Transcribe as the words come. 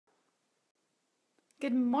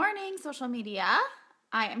Good morning, social media.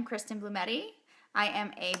 I am Kristen Blumetti. I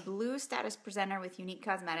am a blue status presenter with Younique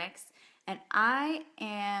Cosmetics, and I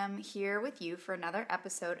am here with you for another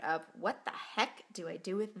episode of What the Heck Do I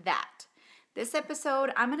Do With That? This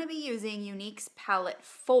episode, I'm going to be using Younique's Palette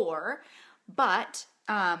 4, but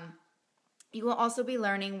you will also be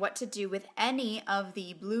learning what to do with any of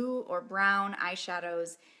the blue or brown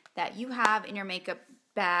eyeshadows that you have in your makeup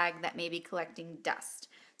bag that may be collecting dust.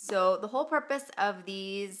 So the whole purpose of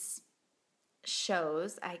these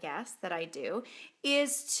shows, I guess, that I do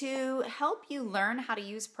is to help you learn how to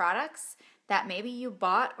use products that maybe you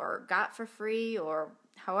bought or got for free or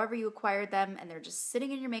however you acquired them and they're just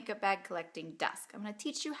sitting in your makeup bag collecting dust. I'm going to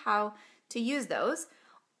teach you how to use those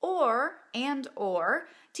or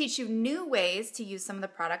teach you new ways to use some of the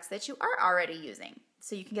products that you are already using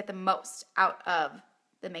so you can get the most out of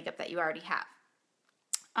the makeup that you already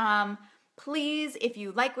have. Please, if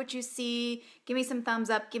you like what you see, give me some thumbs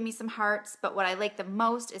up, give me some hearts, but what I like the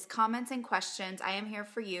most is comments and questions. I am here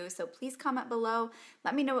for you, so please comment below.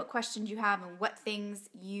 Let me know what questions you have and what things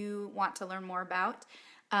you want to learn more about.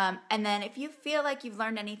 And then if you feel like you've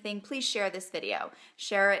learned anything, please share this video.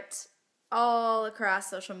 Share it all across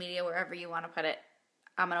social media, wherever you want to put it.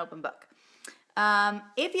 I'm an open book.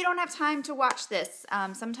 If you don't have time to watch this,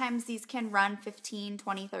 sometimes these can run 15,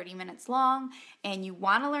 20, 30 minutes long, and you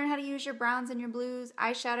want to learn how to use your browns and your blues,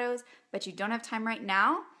 eyeshadows, but you don't have time right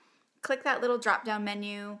now, click that little drop-down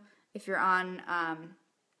menu. If you're on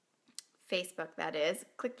Facebook, that is,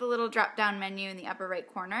 click the little drop-down menu in the upper right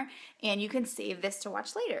corner, and you can save this to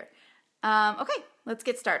watch later. Okay, let's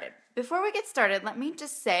get started. Before we get started, let me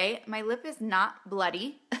just say my lip is not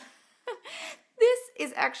bloody. This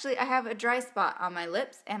is actually, I have a dry spot on my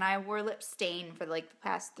lips, and I wore lip stain for like the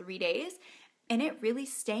past 3 days, and it really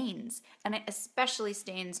stains, and it especially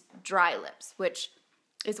stains dry lips, which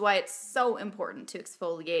is why it's so important to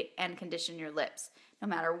exfoliate and condition your lips, no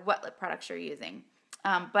matter what lip products you're using.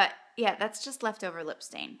 But yeah, that's just leftover lip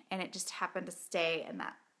stain, and it just happened to stay in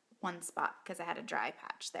that one spot because I had a dry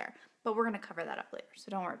patch there. But we're going to cover that up later, so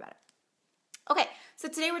don't worry about it. Okay, so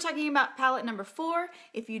today we're talking about palette number 4.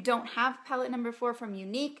 If you don't have palette number 4 from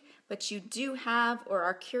Younique, but you do have or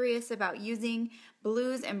are curious about using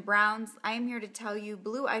blues and browns, I am here to tell you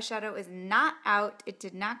blue eyeshadow is not out. It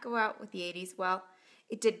did not go out with the 80s. Well,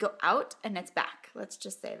 it did go out and it's back. Let's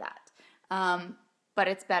just say that. But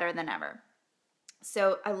it's better than ever.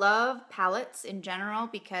 So I love palettes in general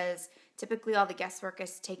because typically all the guesswork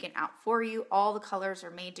is taken out for you. All the colors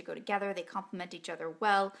are made to go together. They complement each other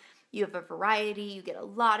well. You have a variety, you get a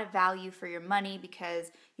lot of value for your money because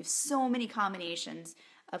you have so many combinations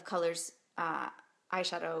of colors,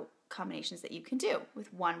 eyeshadow combinations that you can do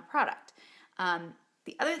with one product.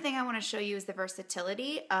 The other thing I want to show you is the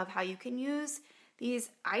versatility of how you can use these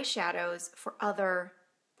eyeshadows for other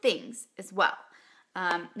things as well.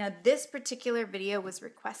 Now this particular video was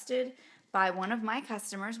requested by one of my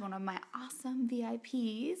customers, one of my awesome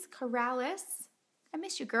VIPs, Corrales. I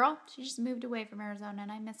miss you, girl. She just moved away from Arizona,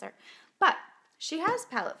 and I miss her. But she has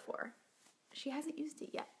palette 4. She hasn't used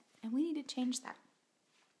it yet, and we need to change that.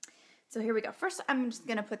 So here we go. First, I'm just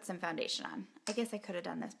going to put some foundation on. I guess I could have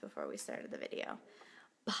done this before we started the video,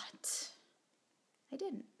 but I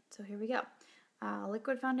didn't. So here we go.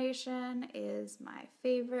 Liquid foundation is my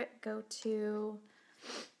favorite go-to,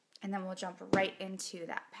 and then we'll jump right into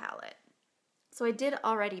that palette. So I did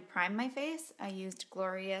already prime my face. I used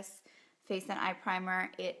Glorious Face and Eye Primer.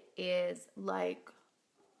 It is like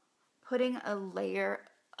putting a layer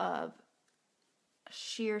of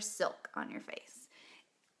sheer silk on your face.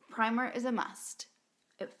 Primer is a must.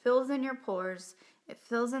 It fills in your pores. It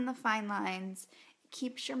fills in the fine lines. It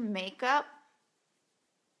keeps your makeup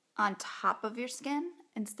on top of your skin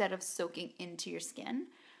instead of soaking into your skin,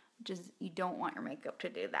 which is, you don't want your makeup to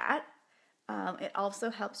do that. It also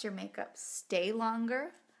helps your makeup stay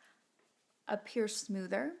longer, appear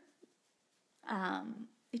smoother.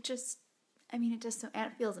 It just so, and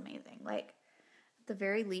it feels amazing. Like, at the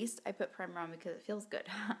very least, I put primer on because it feels good.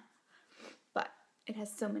 But it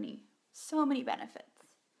has so many benefits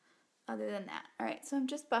other than that. All right, so I'm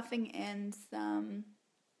just buffing in some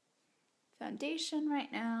foundation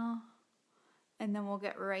right now, and then we'll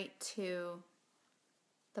get right to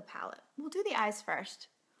the palette. We'll do the eyes first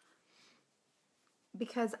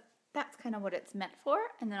because that's kind of what it's meant for,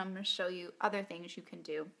 and then I'm going to show you other things you can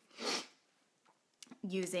do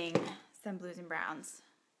using some blues and browns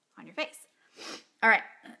on your face. All right,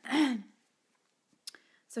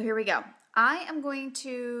 so here we go. I am going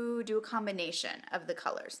to do a combination of the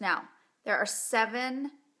colors. Now, there are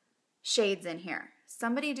 7 shades in here.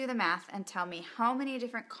 Somebody do the math and tell me how many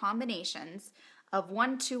different combinations of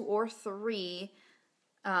 1, 2, or 3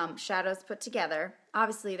 shadows put together.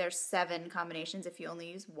 Obviously, there's 7 combinations if you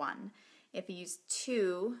only use 1. If you use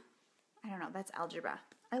 2, I don't know, that's algebra.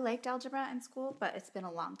 I liked algebra in school, but it's been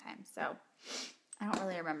a long time, so I don't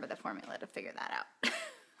really remember the formula to figure that out.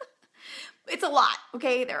 It's a lot,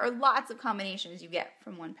 okay? There are lots of combinations you get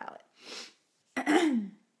from one palette.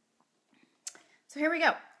 So here we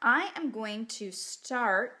go. I am going to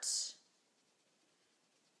start.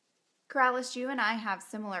 Corrales, you and I have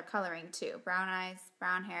similar coloring too. Brown eyes,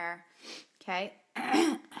 brown hair, okay?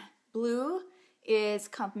 Blue is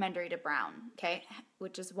complementary to brown, okay?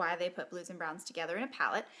 Which is why they put blues and browns together in a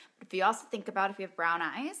palette. But if you also think about if you have brown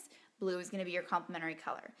eyes, blue is going to be your complementary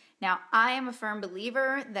color. Now, I am a firm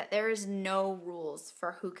believer that there is no rules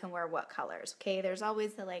for who can wear what colors, okay? There's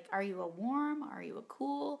always the like, are you a warm? Are you a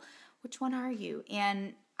cool? Which one are you?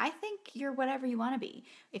 And I think you're whatever you want to be.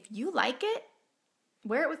 If you like it,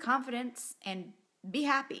 wear it with confidence and be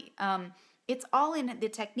happy. It's all in the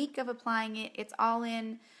technique of applying it. It's all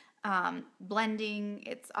in blending.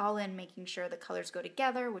 It's all in making sure the colors go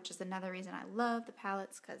together, which is another reason I love the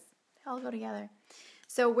palettes because they all go together.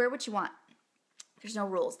 So wear what you want. There's no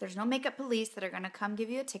rules. There's no makeup police that are going to come give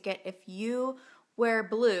you a ticket if you wear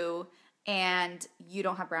blue and you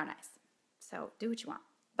don't have brown eyes. So do what you want.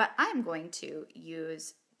 But I'm going to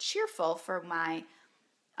use Cheerful for my,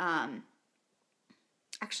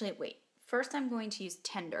 actually, wait. First I'm going to use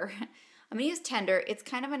Tender. I'm going to use Tender. It's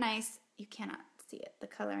kind of a nice, you cannot see it. The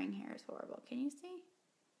coloring here is horrible. Can you see?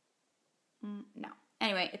 No.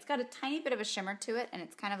 Anyway, it's got a tiny bit of a shimmer to it, and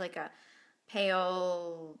it's kind of like a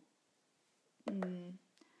pale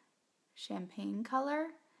champagne color.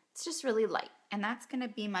 It's just really light, and that's going to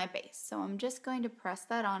be my base. So I'm just going to press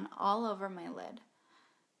that on all over my lid.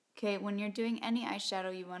 Okay, when you're doing any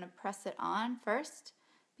eyeshadow, you want to press it on first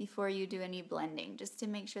before you do any blending, just to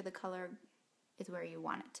make sure the color is where you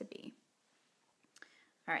want it to be.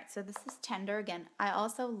 All right, so this is Tender again. I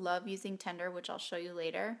also love using Tender, which I'll show you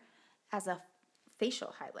later, as a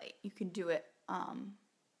facial highlight. You can do it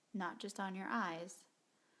not just on your eyes,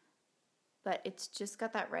 but it's just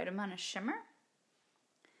got that right amount of shimmer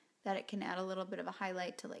that it can add a little bit of a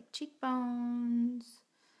highlight to like cheekbones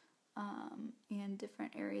and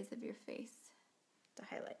different areas of your face to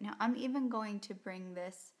highlight. Now I'm even going to bring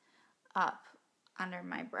this up under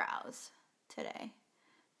my brows today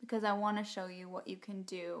because I want to show you what you can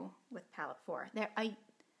do with Palette 4.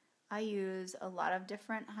 I use a lot of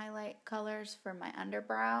different highlight colors for my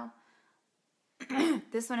underbrow.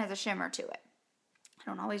 This one has a shimmer to it. I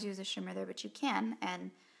don't always use a shimmer there, but you can, and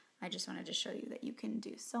I just wanted to show you that you can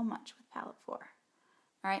do so much with Palette 4. All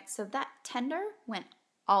right, so that Tender went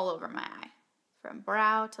all over my eye, from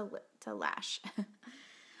brow to lip to lash.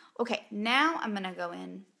 Okay, now I'm going to go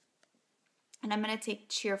in, and I'm going to take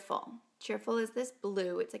Cheerful. Cheerful is this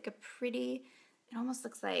blue. It's like a pretty, it almost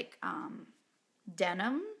looks like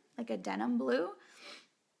denim, like a denim blue.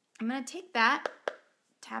 I'm going to take that,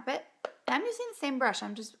 tap it. I'm using the same brush.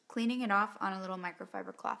 I'm just cleaning it off on a little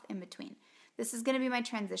microfiber cloth in between. This is going to be my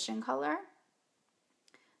transition color.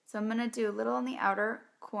 So I'm going to do a little on the outer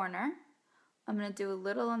corner. I'm going to do a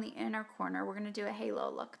little on the inner corner. We're going to do a halo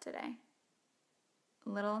look today. A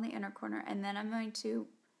little on the inner corner. And then I'm going to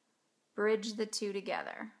bridge the two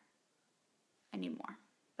together. I need more.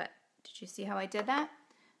 But did you see how I did that?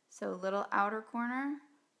 So a little outer corner,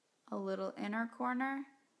 a little inner corner,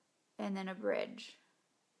 and then a bridge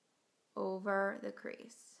over the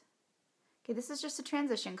crease. Okay, this is just a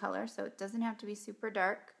transition color, so it doesn't have to be super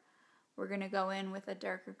dark. We're going to go in with a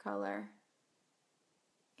darker color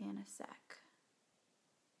in a sec.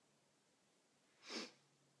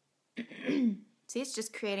 See, it's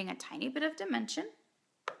just creating a tiny bit of dimension.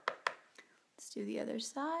 Let's do the other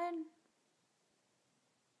side.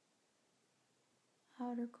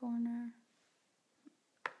 Outer corner,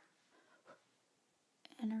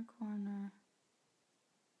 inner corner,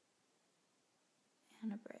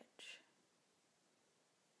 and a bridge.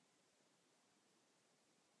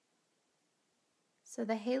 So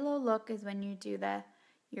the halo look is when you do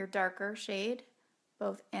your darker shade,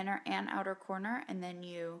 both inner and outer corner, and then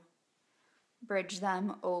you bridge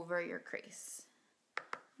them over your crease.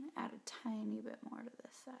 I'm going to add a tiny bit more to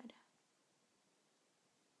this side.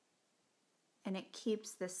 And it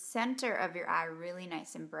keeps the center of your eye really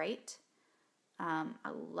nice and bright. I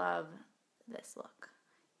love this look.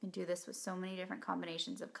 You can do this with so many different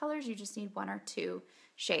combinations of colors. You just need 1 or 2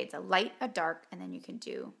 shades, a light, a dark, and then you can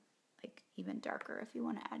do like even darker if you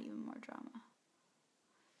want to add even more drama.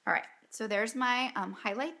 All right, so there's my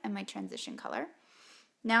highlight and my transition color.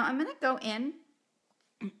 Now I'm going to go in,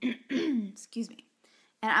 excuse me,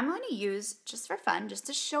 And I'm going to use, just for fun, just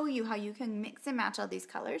to show you how you can mix and match all these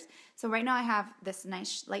colors. So right now I have this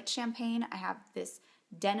nice light champagne. I have this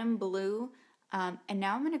denim blue. And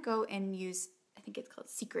now I'm going to go and use, I think it's called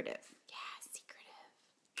Secretive. Yeah,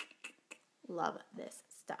 Secretive. Love this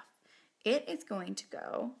stuff. It is going to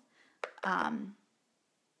go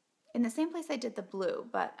in the same place I did the blue,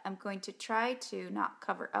 but I'm going to try to not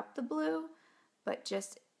cover up the blue, but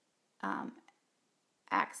just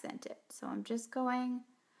accent it. So I'm just going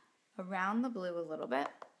around the blue a little bit,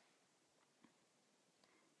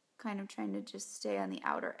 kind of trying to just stay on the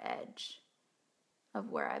outer edge of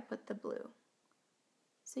where I put the blue.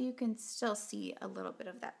 So you can still see a little bit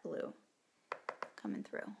of that blue coming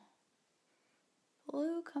through.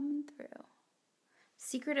 Blue coming through.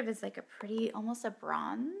 Secretive is like a pretty, almost a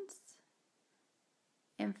bronze.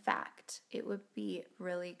 In fact, it would be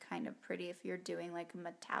really kind of pretty if you're doing like a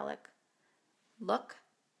metallic look,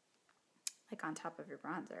 like on top of your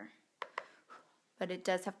bronzer. But it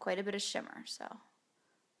does have quite a bit of shimmer, so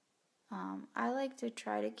I like to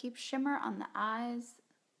try to keep shimmer on the eyes.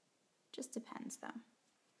 Just depends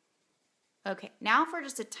though. Okay, now for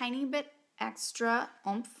just a tiny bit extra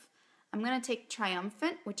oomph, I'm going to take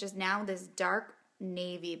Triumphant, which is now this dark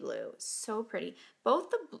navy blue. So pretty.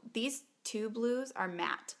 Both these two blues are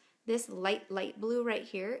matte. This light blue right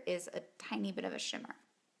here is a tiny bit of a shimmer.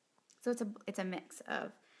 So it's a mix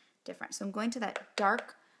of different. So I'm going to that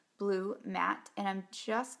dark blue matte, and I'm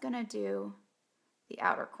just going to do the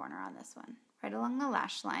outer corner on this one, right along the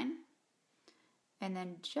lash line, and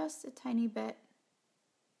then just a tiny bit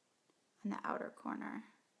on the outer corner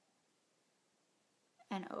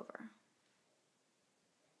and over.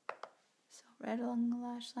 So right along the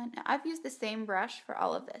lash line. Now I've used the same brush for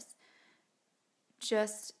all of this,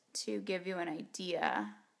 just to give you an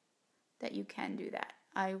idea that you can do that.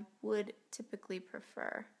 I would typically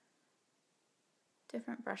prefer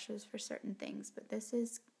different brushes for certain things, but this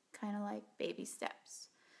is kind of like baby steps.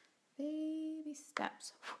 Baby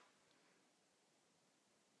steps.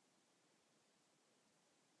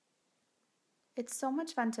 It's so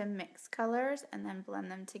much fun to mix colors and then blend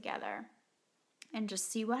them together and just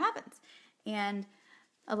see what happens. And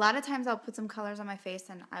a lot of times I'll put some colors on my face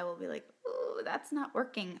and I will be like, ooh, that's not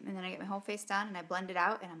working. And then I get my whole face done and I blend it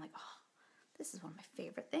out and I'm like, oh, this is one of my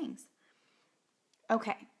favorite things.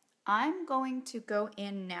 Okay, I'm going to go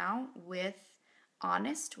in now with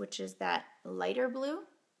Honest, which is that lighter blue.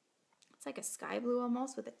 It's like a sky blue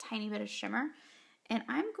almost with a tiny bit of shimmer. And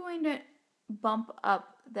I'm going to bump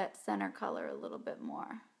up that center color a little bit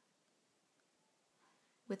more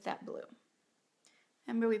with that blue.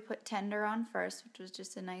 Remember we put Tender on first, which was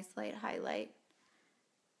just a nice light highlight.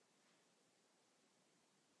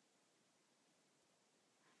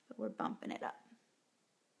 But we're bumping it up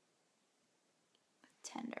with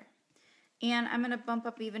Tender. And I'm going to bump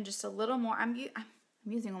up even just a little more. I'm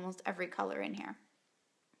using almost every color in here.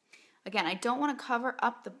 Again, I don't want to cover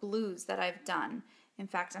up the blues that I've done. In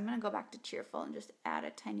fact, I'm going to go back to Cheerful and just add a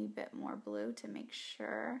tiny bit more blue to make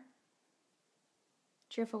sure.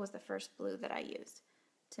 Cheerful was the first blue that I used,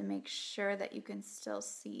 to make sure that you can still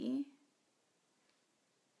see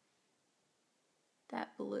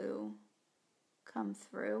that blue come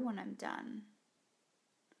through when I'm done.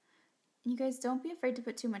 You guys, don't be afraid to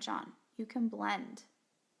put too much on. You can blend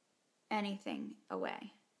anything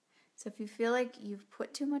away. So if you feel like you've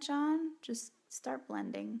put too much on, just start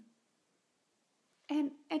blending.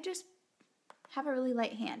 And just have a really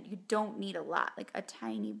light hand. You don't need a lot. Like a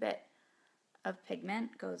tiny bit of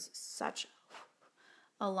pigment goes such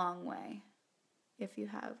a long way if you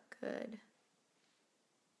have good,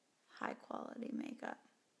 high quality makeup.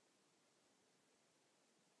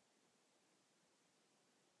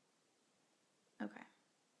 Okay.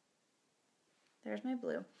 There's my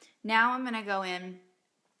blue. Now I'm going to go in,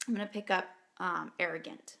 I'm going to pick up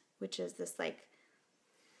Arrogant, which is this like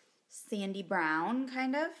sandy brown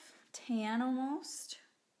kind of, tan almost.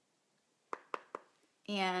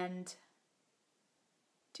 And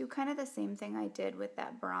do kind of the same thing I did with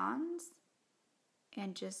that bronze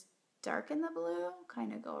and just darken the blue,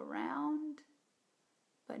 kind of go around,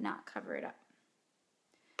 but not cover it up.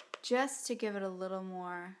 Just to give it a little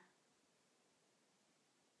more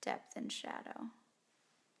depth and shadow.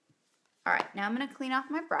 All right, now I'm going to clean off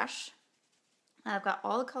my brush. I've got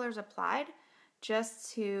all the colors applied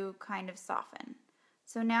just to kind of soften.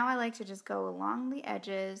 So now I like to just go along the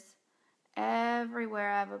edges everywhere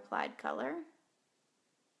I've applied color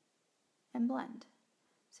and blend.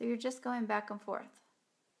 So you're just going back and forth.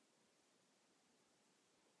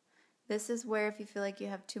 This is where if you feel like you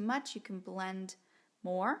have too much, you can blend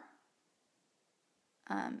more.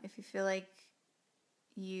 If you feel like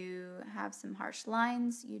you have some harsh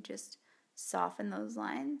lines, you just soften those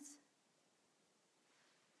lines.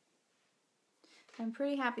 I'm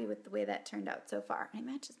pretty happy with the way that turned out so far. It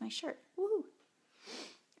matches my shirt. Woo!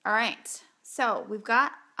 All right, so we've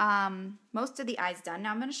got most of the eyes done.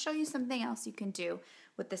 Now I'm going to show you something else you can do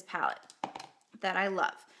with this palette that I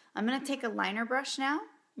love. I'm going to take a liner brush now.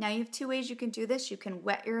 Now you have two ways you can do this. You can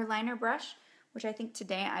wet your liner brush, which I think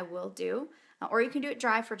today I will do, or you can do it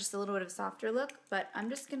dry for just a little bit of a softer look, but I'm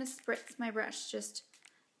just going to spritz my brush just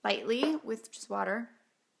lightly with just water.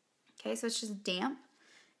 Okay, so it's just damp.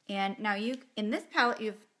 And now in this palette, you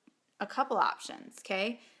have a couple options,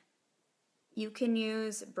 okay? You can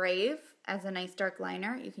use Brave as a nice dark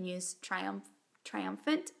liner. You can use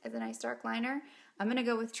Triumphant as a nice dark liner. I'm going to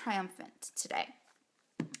go with Triumphant today.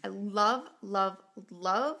 I love, love,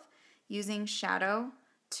 love using shadow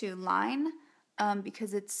to line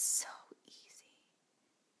because it's so easy.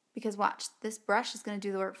 Because watch, this brush is going to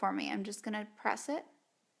do the work for me. I'm just going to press it.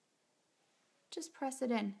 Just press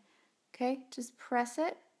it in. Okay, just press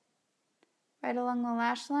it right along the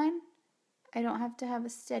lash line. I don't have to have a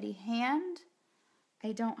steady hand.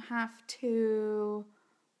 I don't have to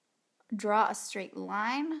draw a straight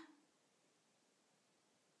line.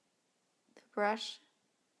 The brush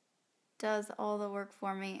does all the work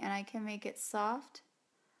for me, and I can make it soft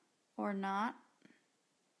or not.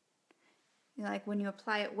 Like when you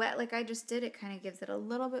apply it wet like I just did, it kind of gives it a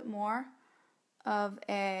little bit more of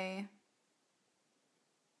a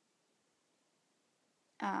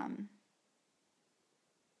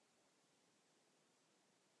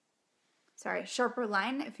sharper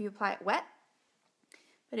line if you apply it wet.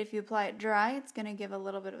 But if you apply it dry, it's going to give a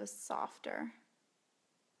little bit of a softer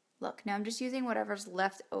look. Now I'm just using whatever's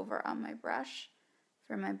left over on my brush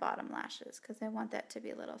for my bottom lashes because I want that to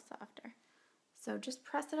be a little softer. So just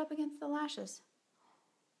press it up against the lashes.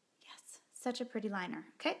 Yes, such a pretty liner.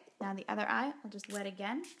 Okay, now the other eye, I'll just wet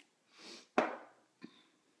again. We'll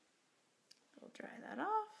dry that off.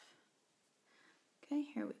 Okay,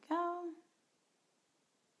 here we go.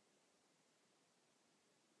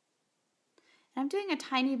 And I'm doing a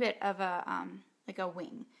tiny bit of a, like a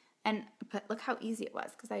wing. But look how easy it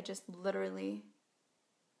was, because I just literally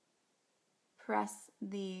press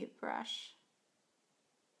the brush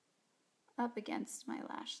up against my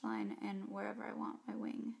lash line and wherever I want my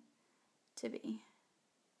wing to be.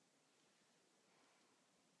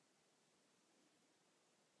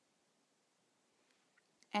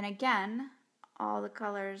 And again, all the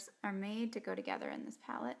colors are made to go together in this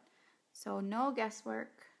palette, so no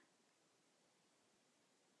guesswork.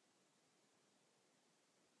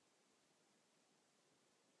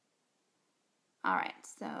 All right,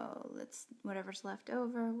 so whatever's left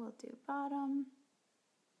over, we'll do bottom.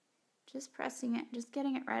 Just pressing it, just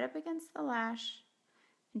getting it right up against the lash,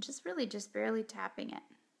 and just really just barely tapping it.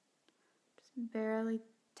 Just barely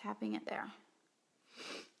tapping it there.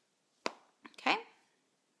 Okay.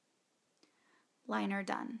 Liner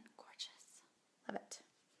done. Gorgeous. Love it.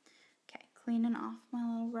 Okay, cleaning off my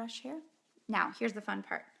little brush here. Now, here's the fun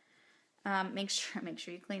part. Make sure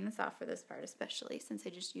you clean this off for this part, especially since I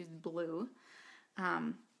just used blue.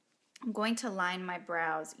 I'm going to line my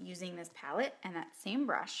brows using this palette and that same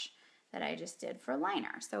brush that I just did for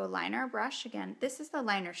liner. So a liner brush, again, this is the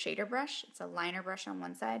liner shader brush. It's a liner brush on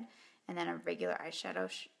one side and then a regular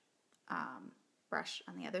eyeshadow brush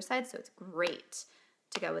on the other side. So it's great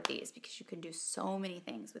to go with these because you can do so many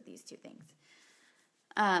things with these two things.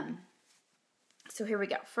 So here we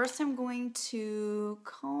go. First I'm going to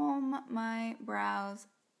comb my brows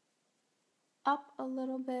up a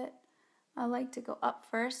little bit. I like to go up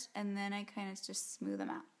first and then I kind of just smooth them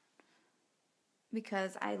out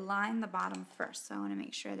because I line the bottom first. So I want to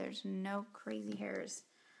make sure there's no crazy hairs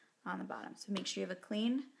on the bottom. So make sure you have a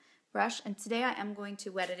clean brush. And today I am going to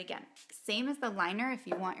wet it again. Same as the liner. If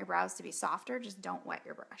you want your brows to be softer, just don't wet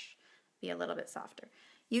your brush. Be a little bit softer.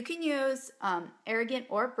 You can use Arrogant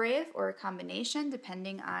or Brave or a combination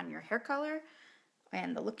depending on your hair color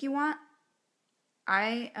and the look you want.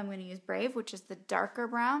 I am going to use Brave, which is the darker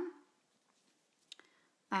brown.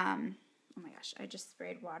 Oh my gosh, I just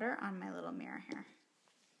sprayed water on my little mirror here.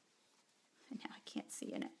 And now I can't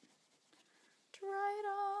see in it. Dry it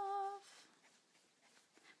off.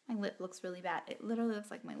 My lip looks really bad. It literally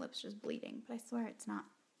looks like my lip's just bleeding, but I swear it's not.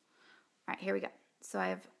 All right, here we go. So I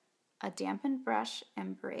have a dampened brush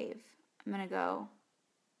and Brave. I'm going to go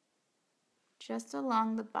just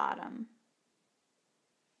along the bottom.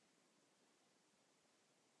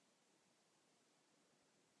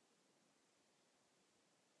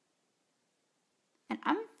 And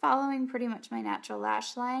I'm following pretty much my natural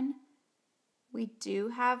lash line. We do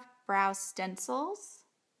have brow stencils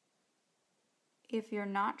if you're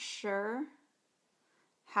not sure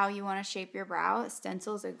how you want to shape your brow, a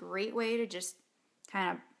stencil is a great way to just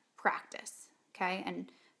kind of practice, okay,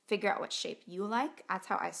 and figure out what shape you like. That's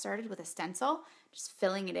how I started, with a stencil, just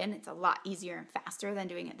filling it in. It's a lot easier and faster than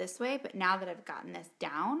doing it this way, but now that I've gotten this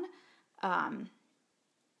down,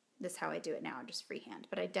 this is how I do it now, just freehand,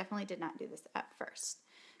 but I definitely did not do this at first.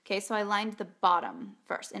 Okay, so I lined the bottom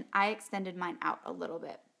first, and I extended mine out a little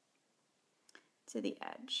bit to the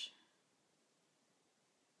edge.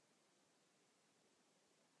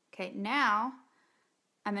 Okay, now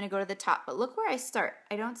I'm going to go to the top, but look where I start.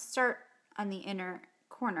 I don't start on the inner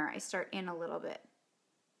corner. I start in a little bit.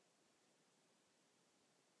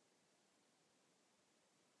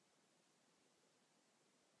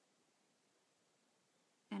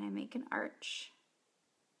 And I make an arch,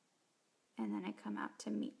 and then I come out to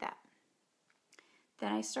meet that.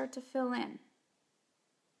 Then I start to fill in.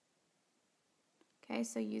 Okay,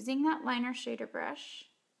 so using that liner shader brush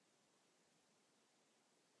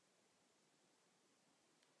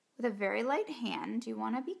with a very light hand, you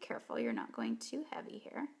want to be careful you're not going too heavy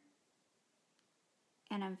here.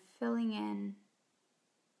 And I'm filling in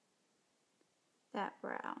that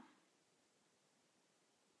brow.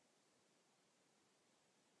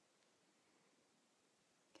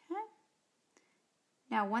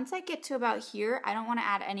 Now, once I get to about here, I don't want to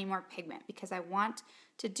add any more pigment because I want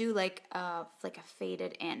to do like a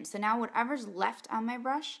faded in. So now whatever's left on my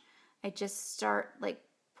brush, I just start like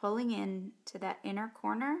pulling in to that inner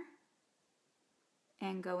corner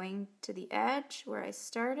and going to the edge where I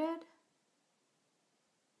started.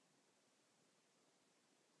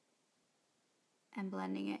 And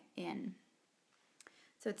blending it in.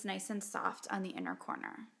 So it's nice and soft on the inner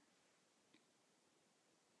corner.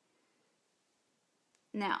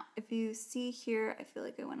 Now, if you see here, I feel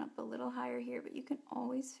like I went up a little higher here, but you can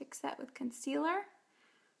always fix that with concealer,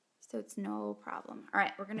 so it's no problem. All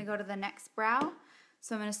right, we're gonna go to the next brow.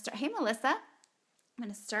 So I'm gonna start, hey Melissa, I'm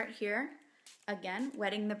gonna start here, again,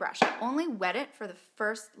 wetting the brush. I only wet it for the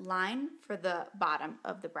first line for the bottom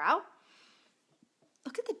of the brow.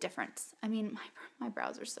 Look at the difference. I mean, my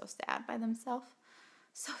brows are so sad by themselves,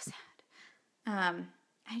 so sad.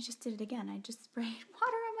 I just did it again. I just sprayed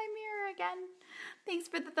water on my mirror again. Thanks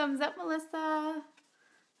for the thumbs up, Melissa.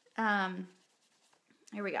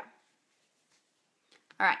 Here we go.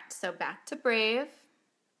 All right, so back to Brave.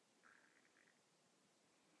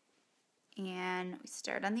 And we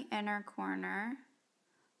start on the inner corner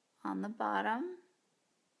on the bottom,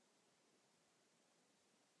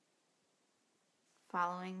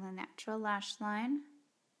 following the natural lash line.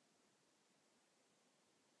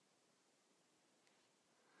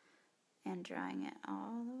 And drawing it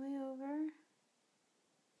all the way over.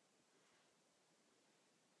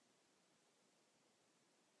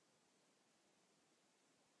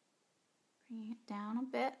 Bring it down a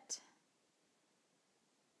bit.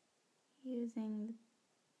 Using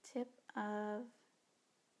the tip of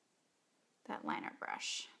that liner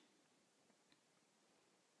brush.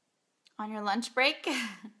 On your lunch break.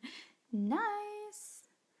 Nice.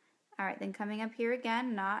 All right, then coming up here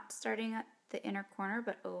again, not starting at the inner corner,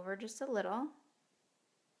 but over just a little.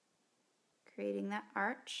 Creating that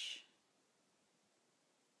arch.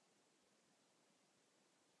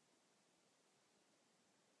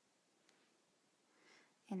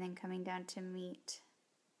 And then coming down to meet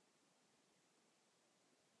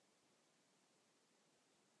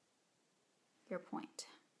your point.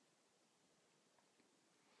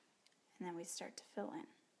 And then we start to fill in.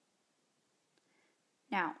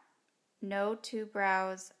 Now, no two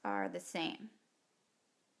brows are the same.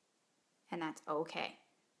 And that's okay.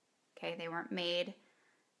 Okay, they weren't made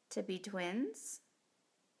to be twins.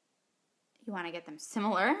 You want to get them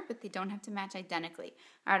similar, but they don't have to match identically.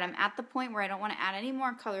 All right, I'm at the point where I don't want to add any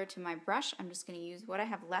more color to my brush. I'm just going to use what I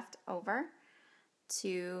have left over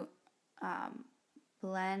to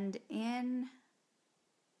blend in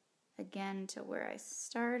again to where I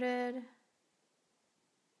started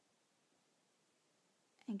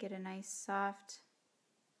and get a nice soft,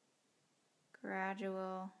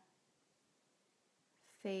 gradual,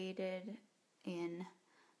 faded in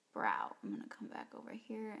brow. I'm going to come back over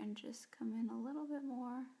here and just come in a little bit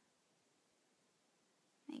more.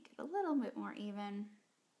 Make it a little bit more even.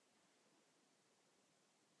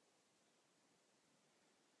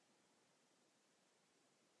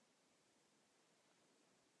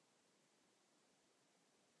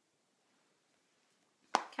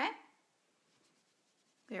 Okay.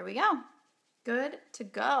 There we go. Good to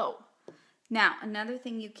go. Now, another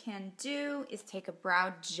thing you can do is take a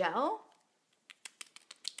brow gel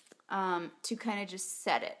to kind of just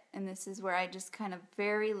set it. And this is where I just kind of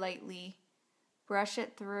very lightly brush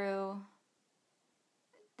it through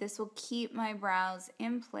This will keep my brows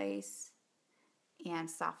in place and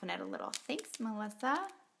soften it a little. Thanks, Melissa.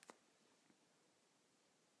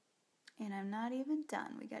 And I'm not even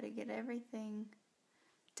done. We got to get everything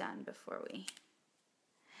done before we...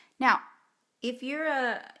 Now, if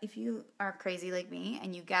you are crazy like me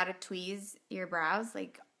and you got to tweeze your brows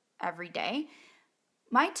like every day,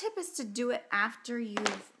 my tip is to do it after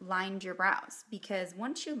you've lined your brows, because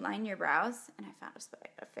once you line your brows, and I found a spot I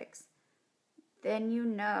gotta fix, then you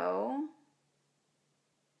know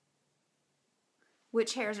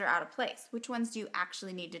which hairs are out of place, which ones do you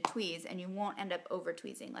actually need to tweeze, and you won't end up over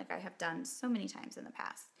tweezing like I have done so many times in the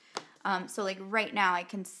past. So like right now I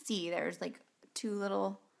can see there's like 2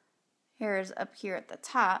 little hairs up here at the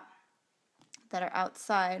top that are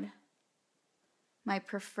outside my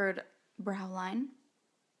preferred brow line.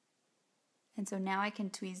 And so now I can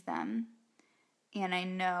tweeze them, and I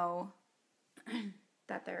know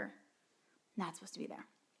that they're not supposed to be there.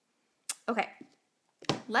 Okay,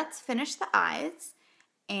 let's finish the eyes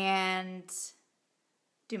and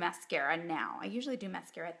do mascara now. I usually do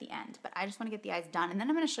mascara at the end, but I just want to get the eyes done, and then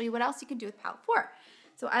I'm going to show you what else you can do with Palette 4.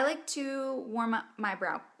 So I like to warm up my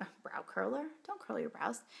brow curler. Don't curl your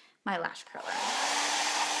brows. My lash curler.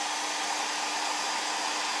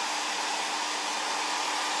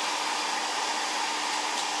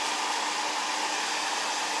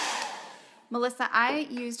 Melissa, I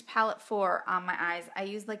used Palette 4 on my eyes. I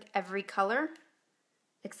used like every color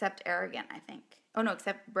except Arrogant, I think. Oh no,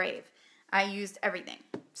 except Brave. I used everything.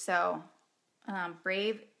 So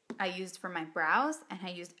Brave I used for my brows, and I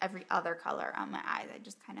used every other color on my eyes. I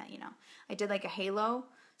just kind of, I did like a halo.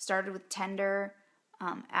 Started with Tender,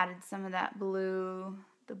 added some of that blue,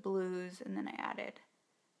 the blues, and then I added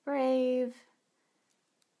Brave,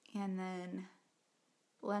 and then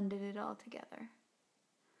blended it all together.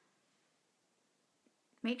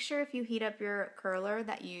 Make sure if you heat up your curler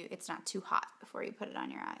that it's not too hot before you put it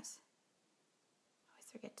on your eyes. I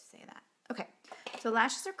always forget to say that. Okay, so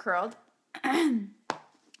lashes are curled.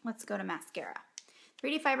 Let's go to mascara.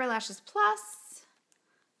 3D Fiber Lashes Plus,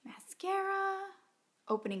 mascara,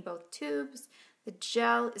 opening both tubes. The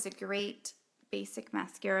gel is a great basic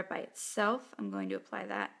mascara by itself. I'm going to apply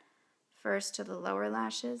that first to the lower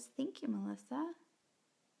lashes. Thank you, Melissa.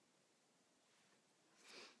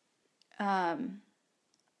 I'm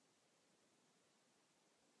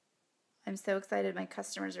so excited my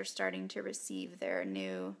customers are starting to receive their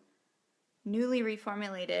newly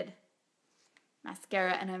reformulated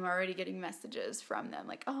mascara, and I'm already getting messages from them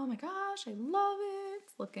like, oh my gosh, I love it,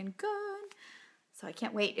 it's looking good. So I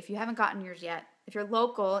can't wait. If you haven't gotten yours yet, if you're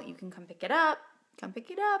local, you can come pick it up.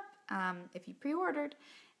 If you pre-ordered.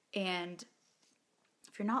 And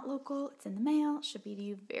if you're not local, it's in the mail. It should be to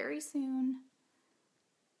you very soon.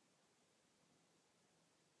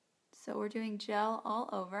 So we're doing gel all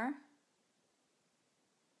over,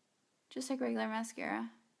 just like regular mascara.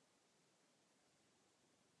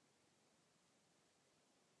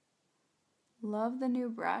 Love the new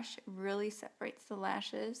brush. It really separates the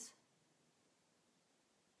lashes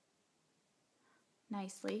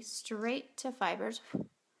nicely. Straight to fibers.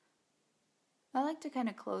 I like to kind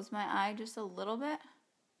of close my eye just a little bit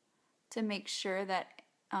to make sure that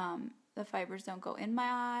the fibers don't go in my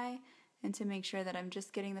eye, and to make sure that I'm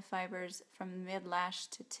just getting the fibers from mid lash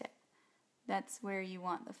to tip. That's where you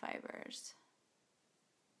want the fibers.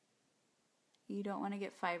 You don't want to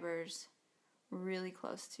get fibers really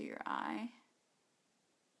close to your eye.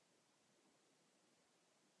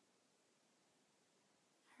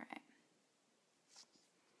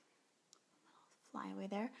 Fly away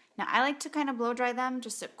there. Now I like to kind of blow dry them,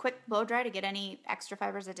 just a quick blow dry to get any extra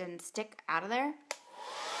fibers that didn't stick out of there.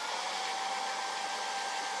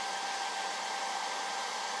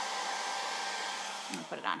 I'm gonna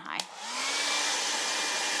put it on high.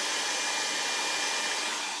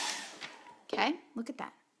 Okay, look at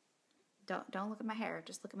that. Don't look at my hair,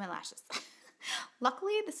 just look at my lashes.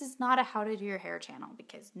 Luckily, this is not a how to do your hair channel,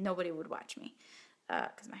 because nobody would watch me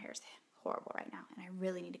because my hair is horrible right now and I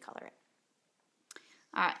really need to color it.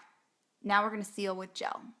 All right, now we're going to seal with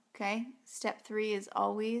gel, okay? Step 3 is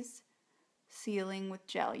always sealing with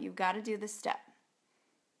gel. You've got to do this step.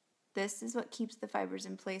 This is what keeps the fibers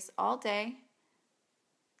in place all day,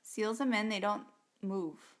 seals them in, they don't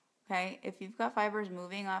move, okay? If you've got fibers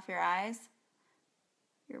moving off your eyes,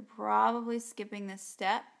 you're probably skipping this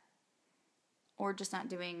step or just not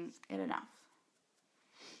doing it enough.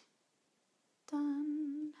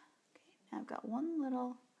 Done. Okay, now I've got one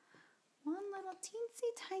little teensy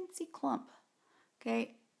tiny clump.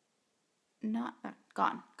 Okay, not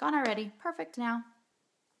gone already. Perfect now.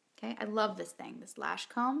 Okay, I love this thing, this lash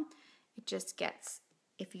comb. It just gets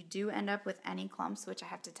if you do end up with any clumps, which I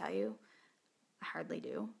have to tell you, I hardly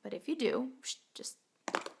do, but if you do, just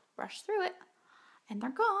brush through it and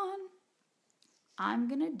they're gone. I'm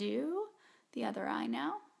gonna do the other eye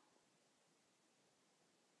now.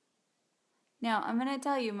 Now, I'm gonna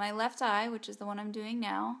tell you, my left eye, which is the one I'm doing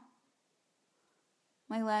now,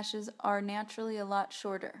 my lashes are naturally a lot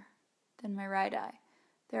shorter than my right eye.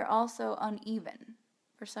 They're also uneven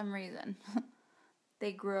for some reason.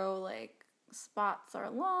 They grow like spots are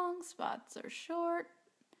long, spots are short.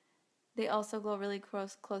 They also go really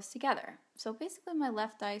close together. So basically my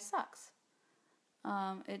left eye sucks.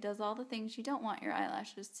 It does all the things you don't want your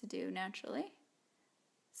eyelashes to do naturally.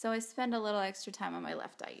 So I spend a little extra time on my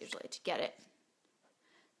left eye usually to get it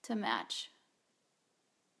to match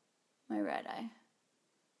my right eye.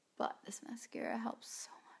 But this mascara helps so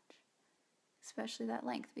much, especially that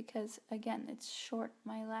length, because again, it's short.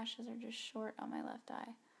 My lashes are just short on my left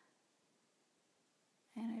eye.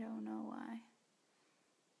 And I don't know why.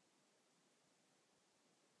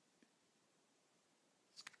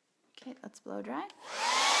 Okay, let's blow dry.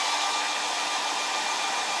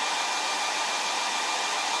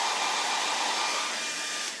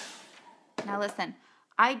 Now listen,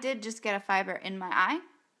 I did just get a fiber in my eye,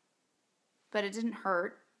 but it didn't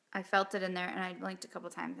hurt. I felt it in there and I blinked a couple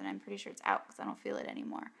times and I'm pretty sure it's out because I don't feel it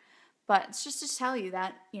anymore. But it's just to tell you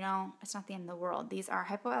that, you know, it's not the end of the world. These are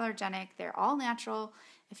hypoallergenic. They're all natural.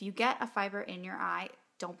 If you get a fiber in your eye,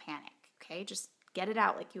 don't panic, okay? Just get it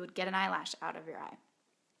out like you would get an eyelash out of your eye.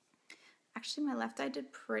 Actually, my left eye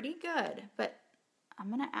did pretty good, but I'm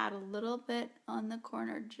going to add a little bit on the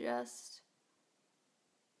corner just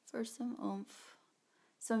for some oomph.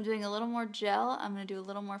 So I'm doing a little more gel. I'm going to do a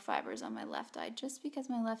little more fibers on my left eye just because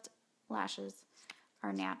my left lashes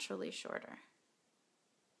are naturally shorter.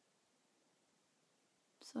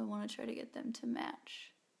 So I want to try to get them to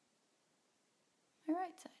match my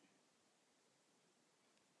right side.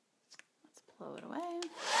 Let's blow it away.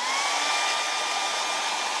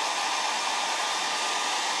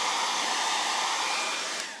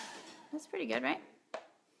 That's pretty good, right? It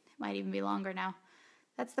might even be longer now.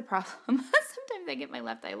 That's the problem. Sometimes I get my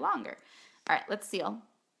left eye longer. All right, let's seal.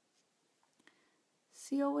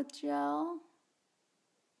 Seal with gel.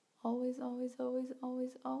 Always, always, always,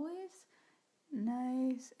 always, always.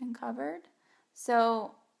 Nice and covered.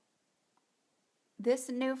 So this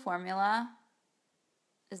new formula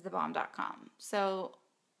is thebomb.com. So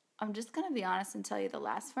I'm just going to be honest and tell you the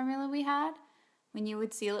last formula we had, when you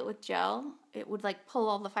would seal it with gel, it would like pull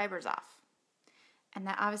all the fibers off. And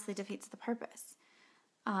that obviously defeats the purpose.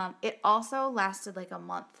 It also lasted like a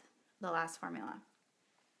month, the last formula.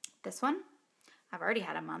 This one, I've already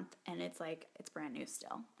had a month and it's like, it's brand new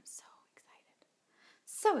still. I'm so excited.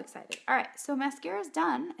 So excited. All right, so mascara's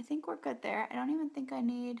done. I think we're good there. I don't even think I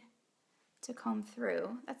need to comb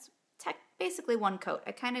through. That's basically one coat.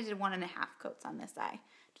 I kind of did 1.5 coats on this eye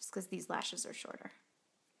just because these lashes are shorter.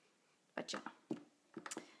 But you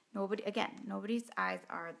know, nobody's eyes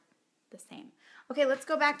are the same. Okay, let's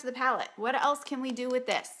go back to the palette. What else can we do with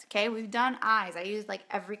this? Okay, we've done eyes. I used like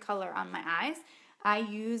every color on my eyes. I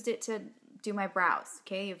used it to do my brows.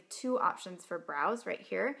 Okay, you have 2 options for brows right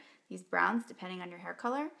here. These browns, depending on your hair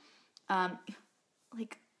color.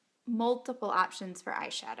 Like multiple options for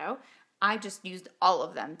eyeshadow. I just used all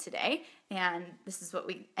of them today, and this is what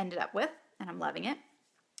we ended up with, and I'm loving it.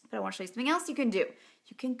 But I want to show you something else you can do.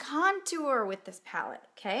 You can contour with this palette,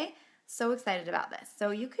 okay? So excited about this.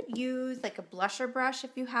 So you could use like a blusher brush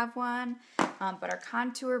if you have one, but our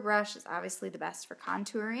contour brush is obviously the best for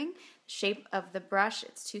contouring. The shape of the brush,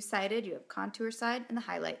 it's 2-sided. You have contour side and the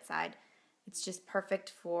highlight side. It's just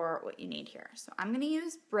perfect for what you need here. So I'm going to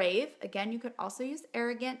use Brave. Again, you could also use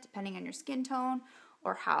Arrogant depending on your skin tone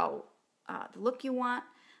or how the look you want.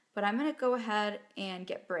 But I'm going to go ahead and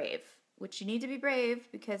get Brave, which you need to be brave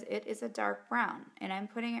because it is a dark brown. And I'm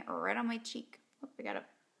putting it right on my cheek. Oh,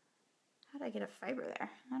 how did I get a fiber there?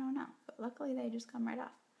 I don't know. But luckily they just come right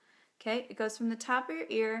off. Okay, it goes from the top of your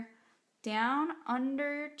ear down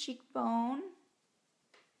under your cheekbone.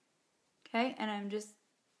 Okay, and I'm just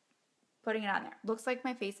putting it on there. Looks like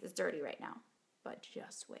my face is dirty right now, but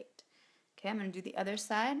just wait. Okay, I'm going to do the other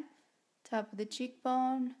side. Top of the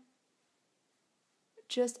cheekbone.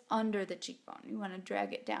 Just under the cheekbone. You want to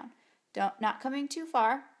drag it down. Not coming too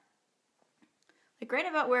far. Like right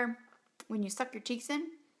about where, when you suck your cheeks in,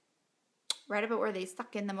 right about where they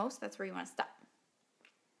suck in the most, that's where you want to stop.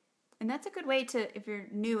 And that's a good way to, if you're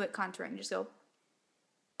new at contouring, just go,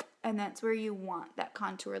 and that's where you want that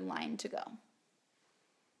contour line to go.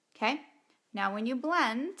 Okay? Now when you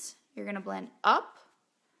blend, you're going to blend up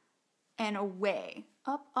and away.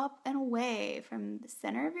 Up, up, and away from the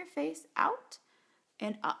center of your face out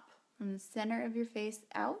and up. From the center of your face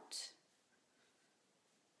out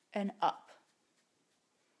and up.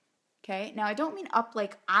 Okay, now I don't mean up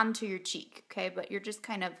like onto your cheek, okay, but you're just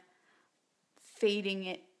kind of fading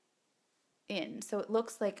it in. So it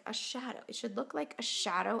looks like a shadow. It should look like a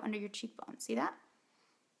shadow under your cheekbone. See that?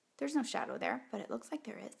 There's no shadow there, but it looks like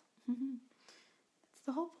there is. That's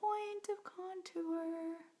the whole point of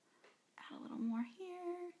contour. Add a little more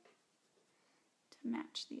here to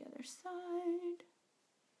match the other side.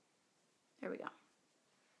 There we go.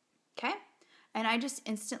 Okay, and I just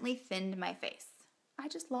instantly thinned my face. I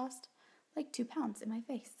just lost like 2 pounds in my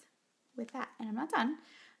face with that, and I'm not done.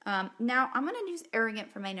 Now I'm gonna use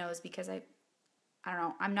Arrogant for my nose because I don't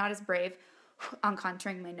know, I'm not as brave on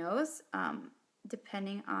contouring my nose.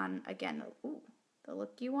 Depending on, again, the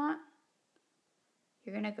look you want,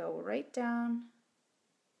 you're gonna go right down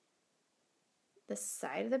the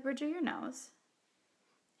side of the bridge of your nose.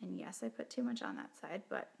 And yes, I put too much on that side,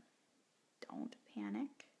 but don't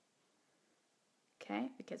panic. Okay,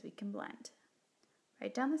 because we can blend.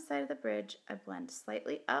 Right down the side of the bridge, I blend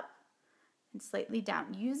slightly up and slightly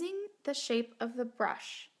down, using the shape of the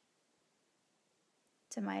brush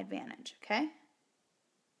to my advantage, okay?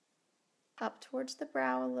 Up towards the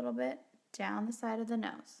brow a little bit, down the side of the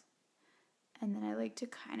nose. And then I like to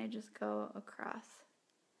kind of just go across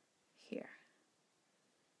here.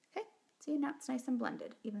 Okay, see, now it's nice and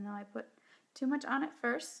blended, even though I put too much on it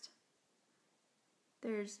first.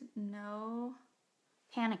 There's no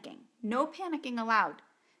panicking. No panicking allowed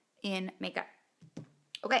in makeup.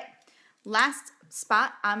 Okay, last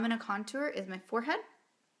spot I'm going to contour is my forehead.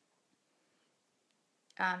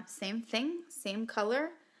 Same thing, same color,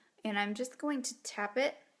 and I'm just going to tap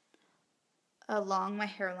it along my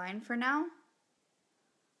hairline for now.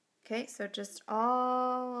 Okay, so just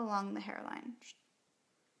all along the hairline.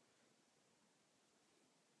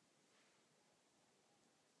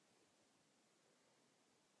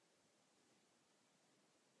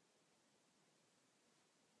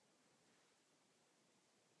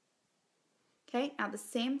 Okay, now the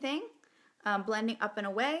same thing, blending up and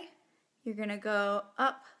away. You're gonna go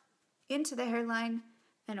up into the hairline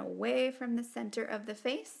and away from the center of the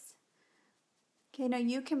face. Okay, now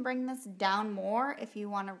you can bring this down more if you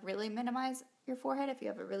wanna really minimize your forehead. If you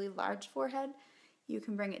have a really large forehead, you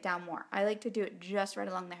can bring it down more. I like to do it just right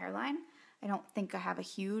along the hairline. I don't think I have a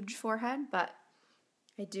huge forehead, but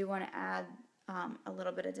I do wanna add a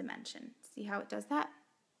little bit of dimension. See how it does that?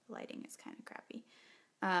 The lighting is kind of crappy.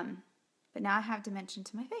 But now I have dimension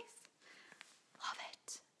to my face. Love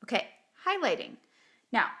it. Okay, highlighting.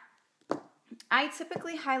 Now, I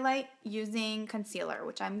typically highlight using concealer,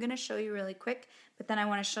 which I'm going to show you really quick, but then I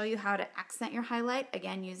want to show you how to accent your highlight,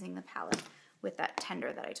 again, using the palette with that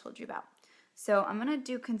tender that I told you about. So I'm going to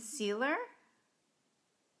do concealer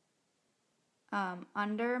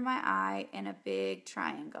under my eye in a big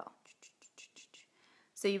triangle.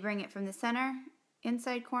 So you bring it from the center,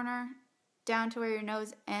 inside corner, down to where your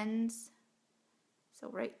nose ends. So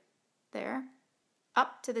right there,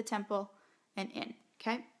 up to the temple and in,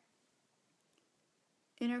 okay?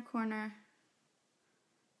 Inner corner,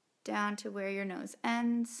 down to where your nose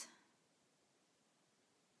ends,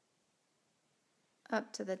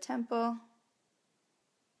 up to the temple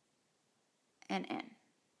and in.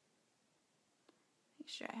 Make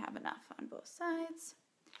sure I have enough on both sides.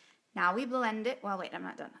 Now we blend it. Well, wait, I'm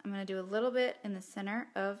not done. I'm going to do a little bit in the center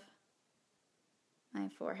of my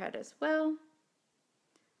forehead as well.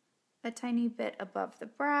 A tiny bit above the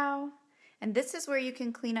brow. And this is where you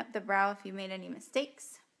can clean up the brow if you made any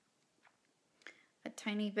mistakes. A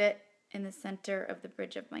tiny bit in the center of the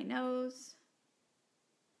bridge of my nose.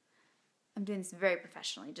 I'm doing this very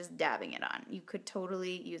professionally, just dabbing it on. You could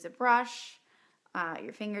totally use a brush,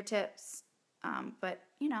 your fingertips, but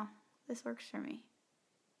you know, this works for me.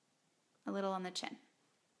 A little on the chin.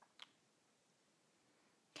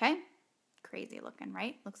 Okay? Crazy looking,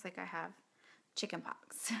 right? Looks like I have chicken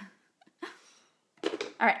pox.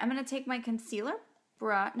 All right, I'm going to take my concealer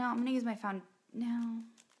brush. No, I'm going to use my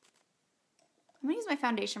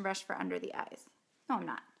foundation brush for under the eyes. No, I'm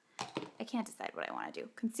not. I can't decide what I want to do.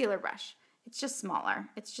 Concealer brush. It's just smaller.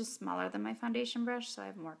 It's just smaller than my foundation brush, so I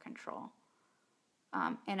have more control.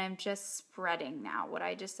 And I'm just spreading now. What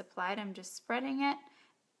I just applied, I'm just spreading it.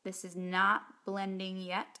 This is not blending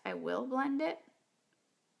yet. I will blend it.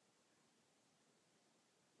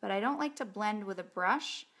 But I don't like to blend with a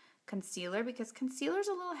brush concealer because concealer is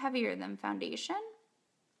a little heavier than foundation.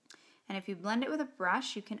 And if you blend it with a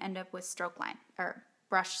brush, you can end up with stroke line or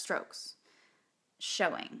brush strokes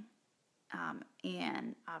showing.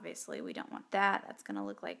 And obviously we don't want that. That's going to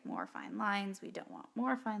look like more fine lines. We don't want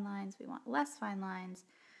more fine lines. We want less fine lines.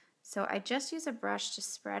 So I just use a brush to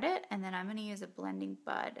spread it, and then I'm going to use a blending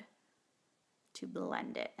bud to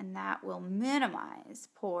blend it, and that will minimize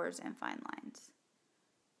pores and fine lines,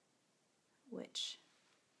 which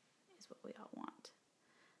is what we all want.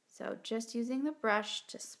 So just using the brush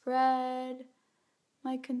to spread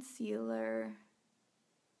my concealer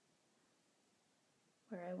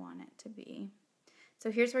where I want it to be.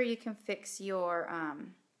 So here's where you can fix your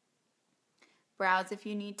brows if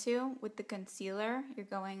you need to. With the concealer, you're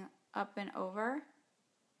going up and over,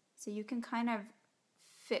 so you can kind of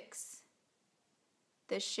fix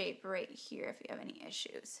the shape right here if you have any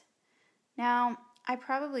issues. Now, I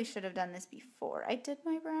probably should have done this before I did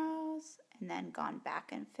my brows and then gone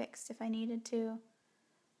back and fixed if I needed to,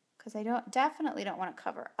 because I definitely don't want to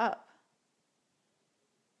cover up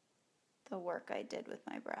the work I did with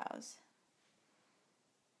my brows.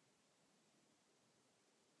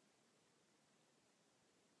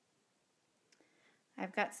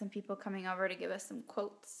 I've got some people coming over to give us some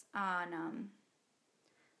quotes on a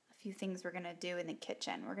few things we're going to do in the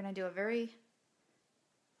kitchen. We're going to do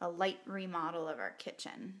a light remodel of our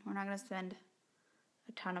kitchen. We're not going to spend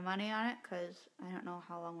a ton of money on it because I don't know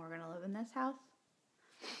how long we're going to live in this house.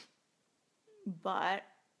 But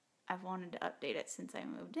I've wanted to update it since I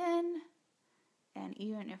moved in. And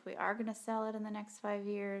even if we are going to sell it in the next 5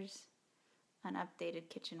 years, an updated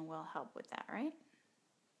kitchen will help with that, right?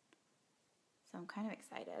 So I'm kind of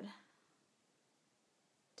excited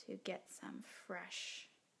to get some fresh,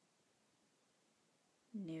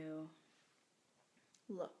 new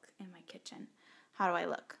look in my kitchen. How do I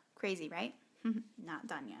look? Crazy, right? Not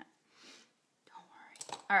done yet. Don't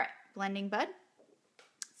worry. All right, blending bud.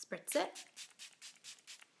 Spritz it.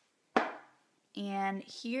 And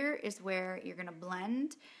here is where you're going to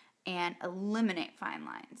blend and eliminate fine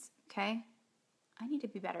lines, okay? I need to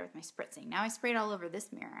be better with my spritzing. Now I sprayed all over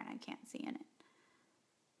this mirror and I can't see in it.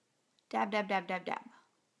 Dab, dab, dab, dab, dab.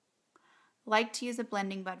 Like to use a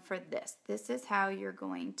blending bud for this. This is how you're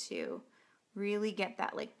going to really get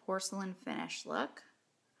that like porcelain finish look.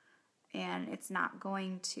 And it's not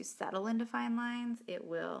going to settle into fine lines. It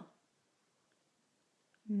will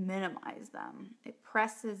minimize them. It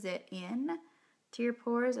presses it in to your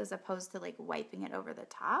pores as opposed to like wiping it over the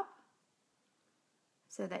top,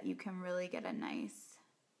 so that you can really get a nice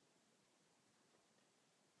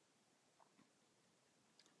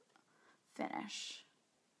finish.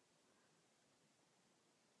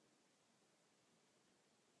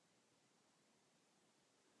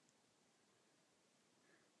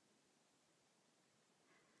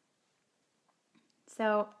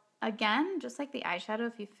 So again, just like the eyeshadow,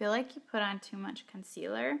 if you feel like you put on too much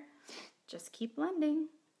concealer, just keep blending.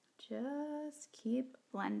 Just keep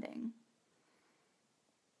blending.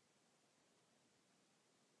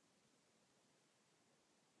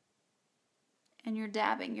 And you're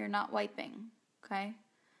dabbing, you're not wiping, okay?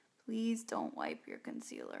 Please don't wipe your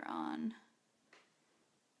concealer on.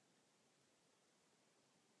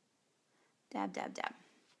 Dab, dab, dab.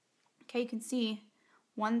 Okay, you can see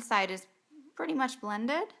one side is pretty much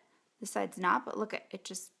blended. This side's not, but look at it,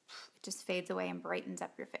 just fades away and brightens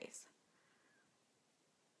up your face.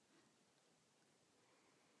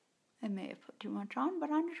 I may have put too much on, but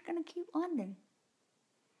I'm just gonna keep blending,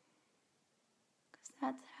 because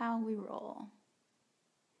that's how we roll.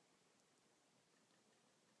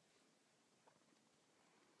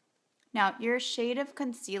 Now, your shade of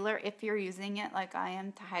concealer, if you're using it like I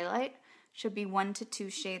am to highlight, should be 1 to 2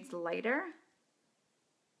 shades lighter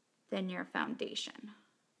than your foundation.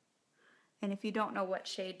 And if you don't know what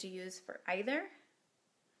shade to use for either,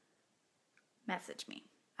 message me.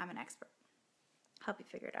 I'm an expert. Help you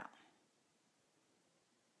figure it out.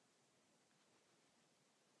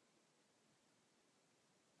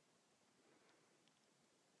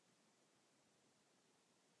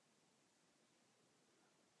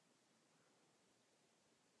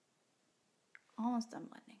 Almost done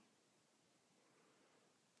blending.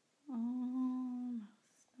 Almost.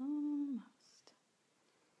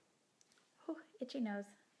 Oh, itchy nose.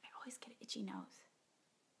 I always get an itchy nose.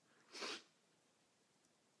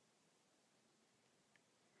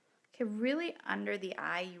 Okay, really under the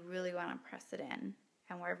eye, you really want to press it in,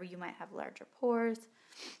 and wherever you might have larger pores,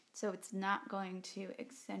 so it's not going to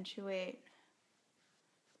accentuate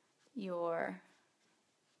your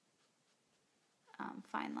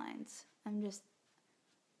fine lines. I'm just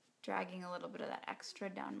dragging a little bit of that extra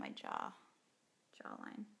down my jawline.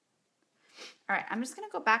 All right, I'm just going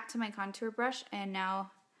to go back to my contour brush and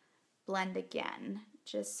now blend again,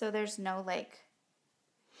 just so there's no like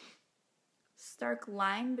stark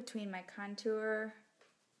line between my contour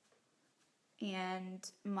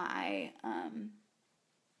and my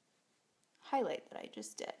highlight that I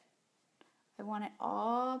just did. I want it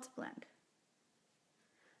all to blend.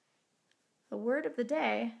 The word of the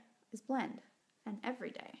day is blend, and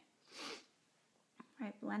every day. All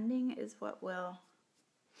right, blending is what will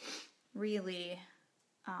really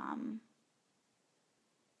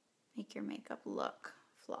make your makeup look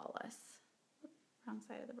flawless. Oops, wrong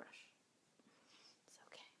side of the brush. It's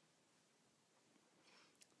okay.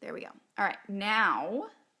 There we go. All right, now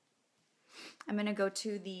I'm going to go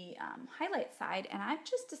to the highlight side, and I've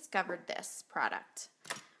just discovered this product.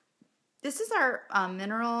 This is our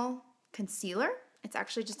mineral concealer. It's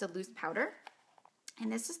actually just a loose powder,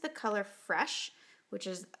 and this is the color Fresh, which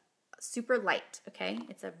is super light, okay?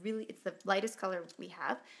 It's the lightest color we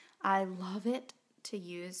have. I love it to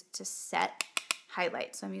use to set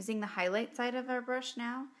highlight. So I'm using the highlight side of our brush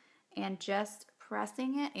now and just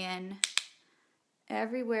pressing it in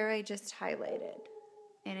everywhere I just highlighted.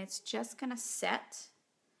 And it's just gonna set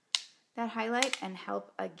that highlight and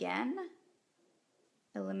help again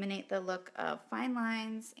eliminate the look of fine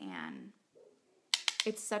lines, and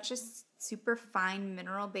it's such a super fine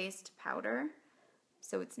mineral based powder,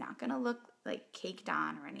 so it's not gonna look like caked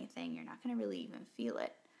on or anything. You're not gonna really even feel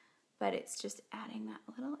it, but it's just adding that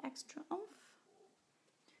little extra oomph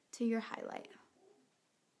to your highlight.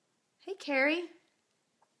 Hey, Carrie.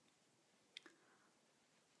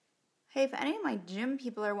 Hey, if any of my gym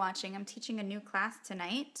people are watching, I'm teaching a new class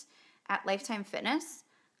tonight at Lifetime Fitness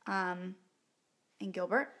in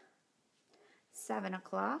Gilbert, 7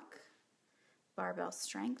 o'clock, barbell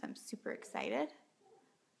strength. I'm super excited.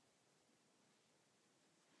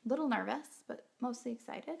 A little nervous, but mostly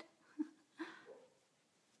excited.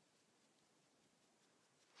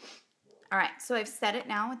 All right, so I've set it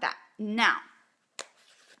now with that. Now,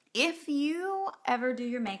 if you ever do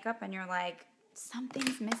your makeup and you're like,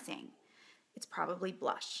 something's missing, it's probably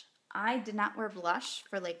blush. I did not wear blush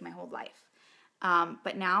for like my whole life.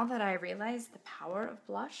 But now that I realize the power of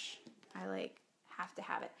blush, I like have to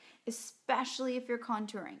have it, especially if you're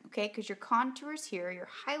contouring, okay? Because your contours here, your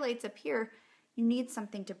highlights up here, you need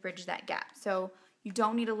something to bridge that gap. So you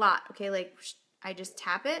don't need a lot, okay? Like I just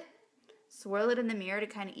tap it, swirl it in the mirror to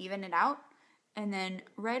kind of even it out, and then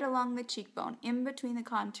right along the cheekbone, in between the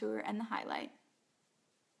contour and the highlight,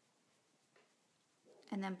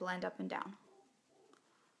 and then blend up and down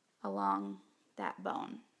along that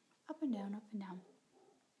bone. Up and down, up and down.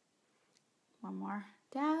 One more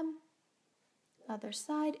dab. Other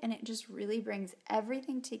side, and it just really brings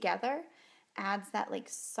everything together, adds that like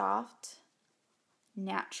soft,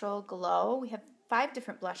 natural glow. We have 5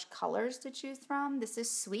 different blush colors to choose from. This is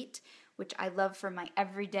Sweet, which I love for my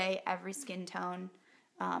everyday, every skin tone.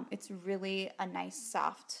 It's really a nice,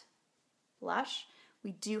 soft blush.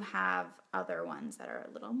 We do have other ones that are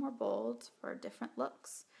a little more bold for different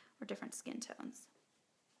looks or different skin tones.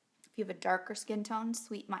 If you have a darker skin tone,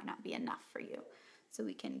 Sweet might not be enough for you. So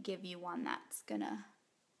we can give you one that's gonna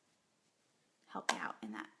help you out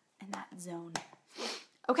in that zone.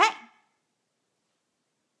 Okay.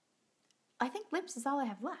 I think lips is all I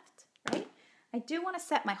have left, right? I do want to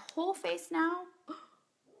set my whole face now.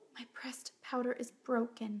 My pressed powder is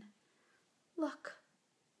broken. Look.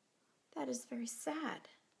 That is very sad.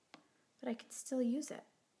 But I can still use it.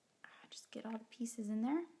 Just get all the pieces in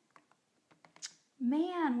there.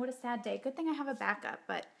 Man, what a sad day. Good thing I have a backup,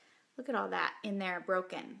 but look at all that in there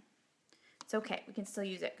broken. It's okay, we can still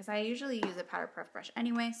use it because I usually use a powder puff brush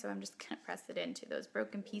anyway, so I'm just going to press it into those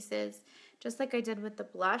broken pieces. Just like I did with the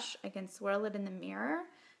blush, I can swirl it in the mirror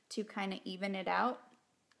to kind of even it out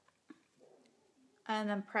and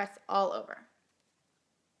then press all over.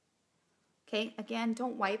 Okay, again,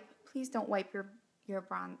 don't wipe. Please don't wipe your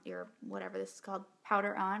whatever this is called,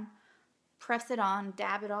 powder on. Press it on,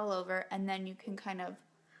 dab it all over, and then you can kind of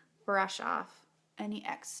brush off any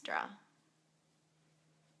extra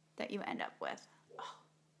that you end up with. Oh,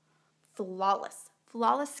 flawless.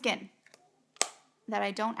 Flawless skin that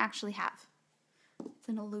I don't actually have. It's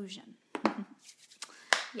an illusion.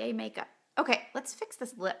 Yay, makeup. Okay, let's fix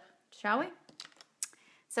this lip, shall we?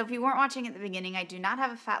 So if you weren't watching at the beginning, I do not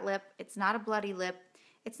have a fat lip. It's not a bloody lip.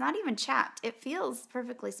 It's not even chapped. It feels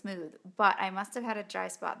perfectly smooth, but I must have had a dry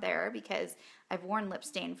spot there because I've worn lip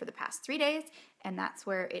stain for the past 3 days, and that's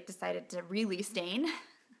where it decided to really stain.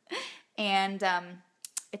 And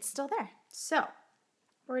it's still there. So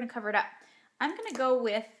we're going to cover it up. I'm going to go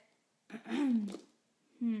with, I'm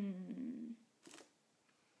going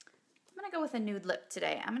to go with a nude lip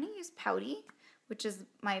today. I'm going to use Pouty, which is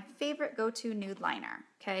my favorite go-to nude liner.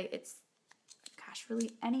 Okay, it's, gosh,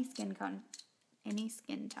 really any skin tone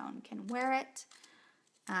can wear it.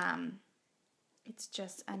 It's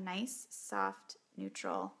just a nice, soft,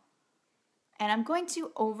 neutral. And I'm going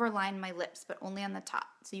to overline my lips, but only on the top.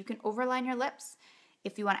 So you can overline your lips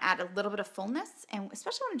if you want to add a little bit of fullness, and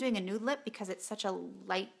especially when I'm doing a nude lip because it's such a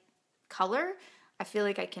light color, I feel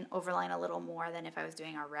like I can overline a little more than if I was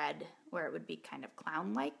doing a red where it would be kind of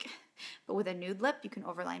clown-like. But with a nude lip, you can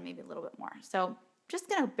overline maybe a little bit more. So just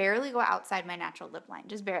going to barely go outside my natural lip line,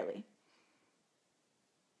 just barely.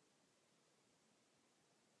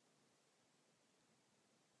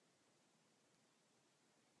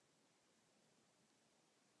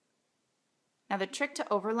 Now the trick to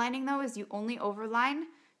overlining though is you only overline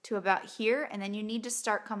to about here, and then you need to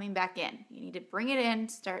start coming back in. You need to bring it in,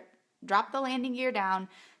 drop the landing gear down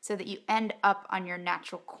so that you end up on your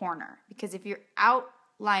natural corner. Because if you're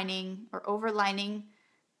outlining or overlining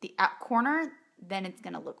the out corner, then it's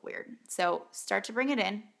gonna look weird. So start to bring it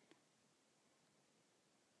in.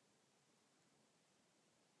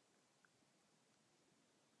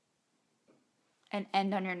 And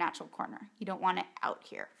end on your natural corner. You don't want it out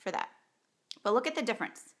here for that. But look at the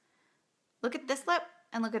difference. Look at this lip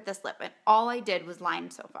and look at this lip. And all I did was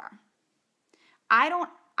line so far. I don't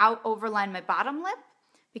overline my bottom lip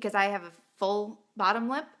because I have a full bottom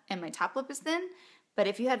lip and my top lip is thin. But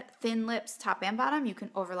if you had thin lips, top and bottom, you can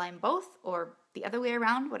overline both or the other way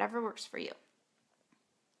around, whatever works for you.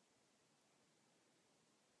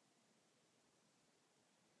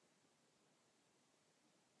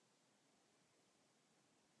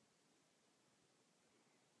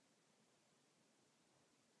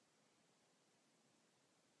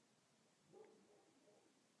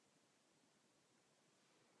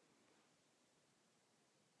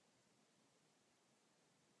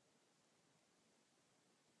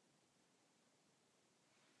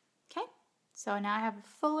 Okay, so now I have a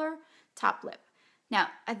fuller top lip. Now,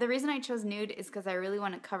 the reason I chose nude is because I really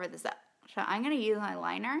want to cover this up. So I'm going to use my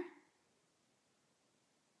liner.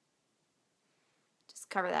 Just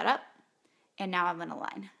cover that up. And now I'm going to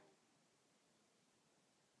line.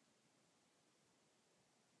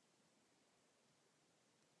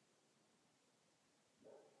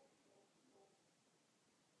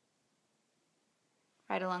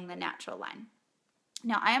 Right along the natural line.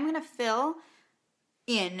 Now I am going to fill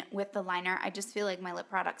in with the liner. I just feel like my lip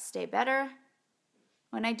products stay better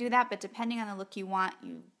when I do that, but depending on the look you want,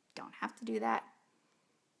 you don't have to do that.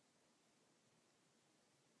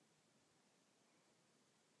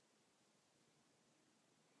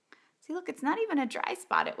 See, look, it's not even a dry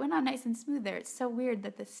spot. It went on nice and smooth there. It's so weird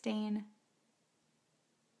that the stain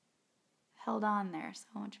held on there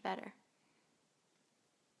so much better.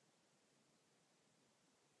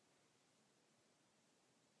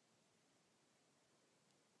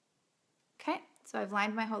 Okay, so I've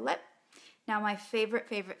lined my whole lip. Now my favorite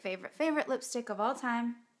lipstick of all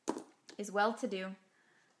time is Well-To-Do.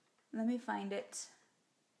 Let me find it.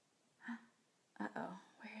 Uh-oh,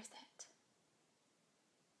 where is it?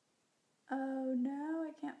 Oh no,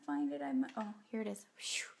 I can't find it. Oh, here it is.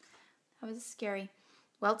 Whew. That was scary.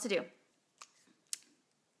 Well-To-Do.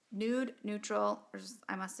 Nude, neutral.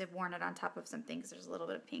 I must have worn it on top of something because there's a little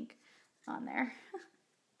bit of pink on there.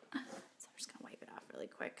 So I'm just gonna wipe it off really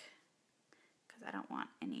quick. I don't want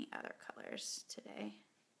any other colors today.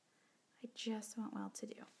 I just want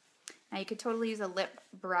Well-To-Do. Now you could totally use a lip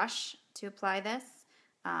brush to apply this,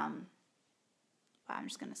 but I'm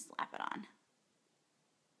just going to slap it on.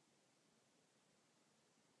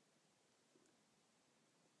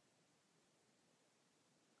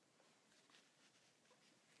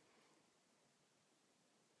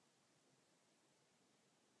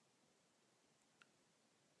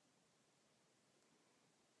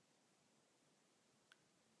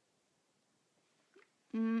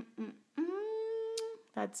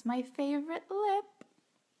 That's my favorite lip.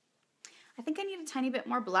 I think I need a tiny bit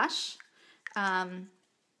more blush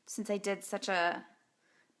since I did such a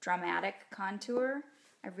dramatic contour.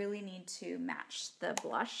 I really need to match the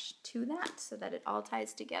blush to that so that it all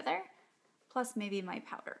ties together. Plus maybe my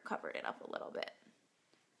powder covered it up a little bit.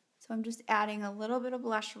 So I'm just adding a little bit of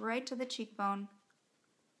blush right to the cheekbone.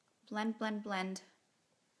 Blend, blend, blend.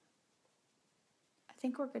 I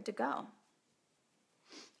think we're good to go.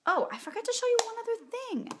 Oh, I forgot to show you one other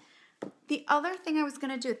thing. The other thing I was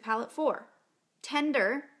going to do with Palette 4,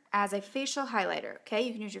 Tender as a facial highlighter, okay?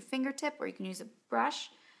 You can use your fingertip or you can use a brush.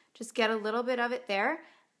 Just get a little bit of it there.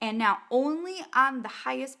 And now only on the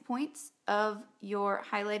highest points of your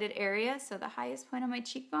highlighted area, so the highest point of my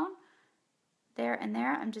cheekbone, there and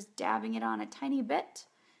there, I'm just dabbing it on a tiny bit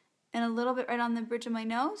and a little bit right on the bridge of my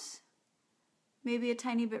nose, maybe a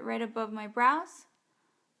tiny bit right above my brows,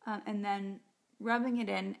 and then rubbing it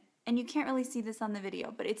in. And you can't really see this on the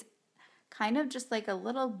video, but it's kind of just like a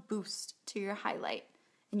little boost to your highlight.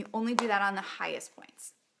 And you only do that on the highest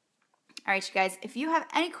points. All right, you guys, if you have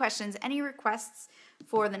any questions, any requests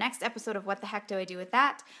for the next episode of What the Heck Do I Do With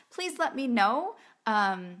That, please let me know.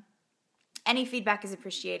 Any feedback is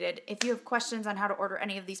appreciated. If you have questions on how to order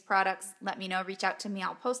any of these products, let me know. Reach out to me.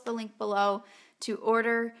 I'll post the link below to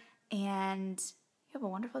order. And you have a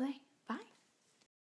wonderful day.